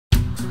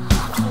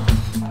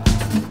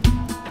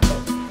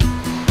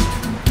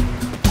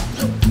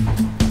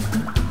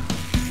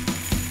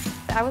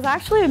I was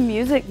actually a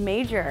music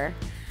major,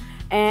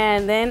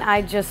 and then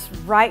I just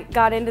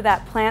got into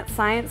that plant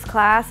science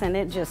class, and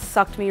it just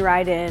sucked me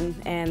right in,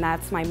 and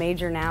that's my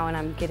major now, and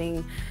I'm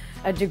getting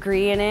a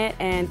degree in it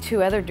and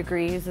 2 other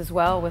degrees as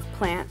well with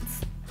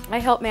plants. I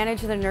help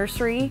manage the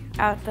nursery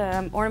at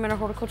the Ornamental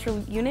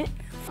Horticulture unit.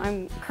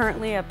 I'm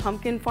currently a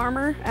pumpkin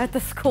farmer at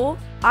the school.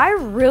 I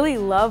really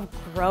love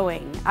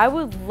growing. I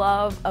would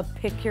love a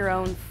pick your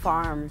own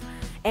farm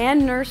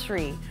and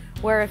nursery,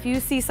 where if you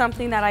see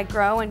something that I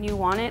grow and you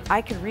want it,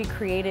 I could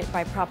recreate it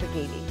by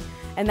propagating.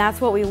 And that's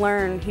what we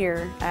learn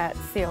here at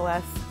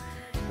COS.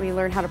 We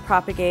learn how to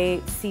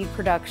propagate, seed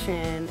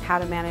production, how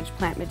to manage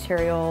plant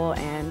material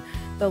and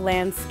the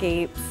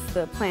landscapes,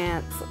 the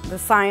plants, the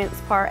science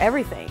part,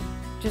 everything.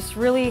 Just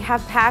really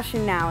have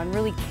passion now and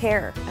really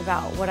care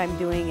about what I'm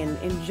doing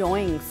and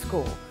enjoying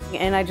school.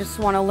 And I just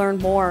want to learn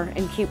more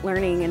and keep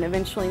learning and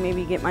eventually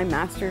maybe get my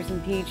master's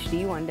and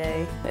PhD one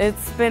day.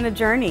 It's been a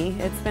journey.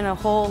 It's been a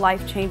whole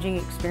life-changing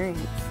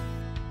experience.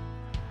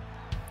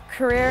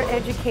 Career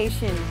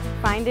education.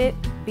 Find it,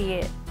 be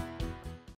it.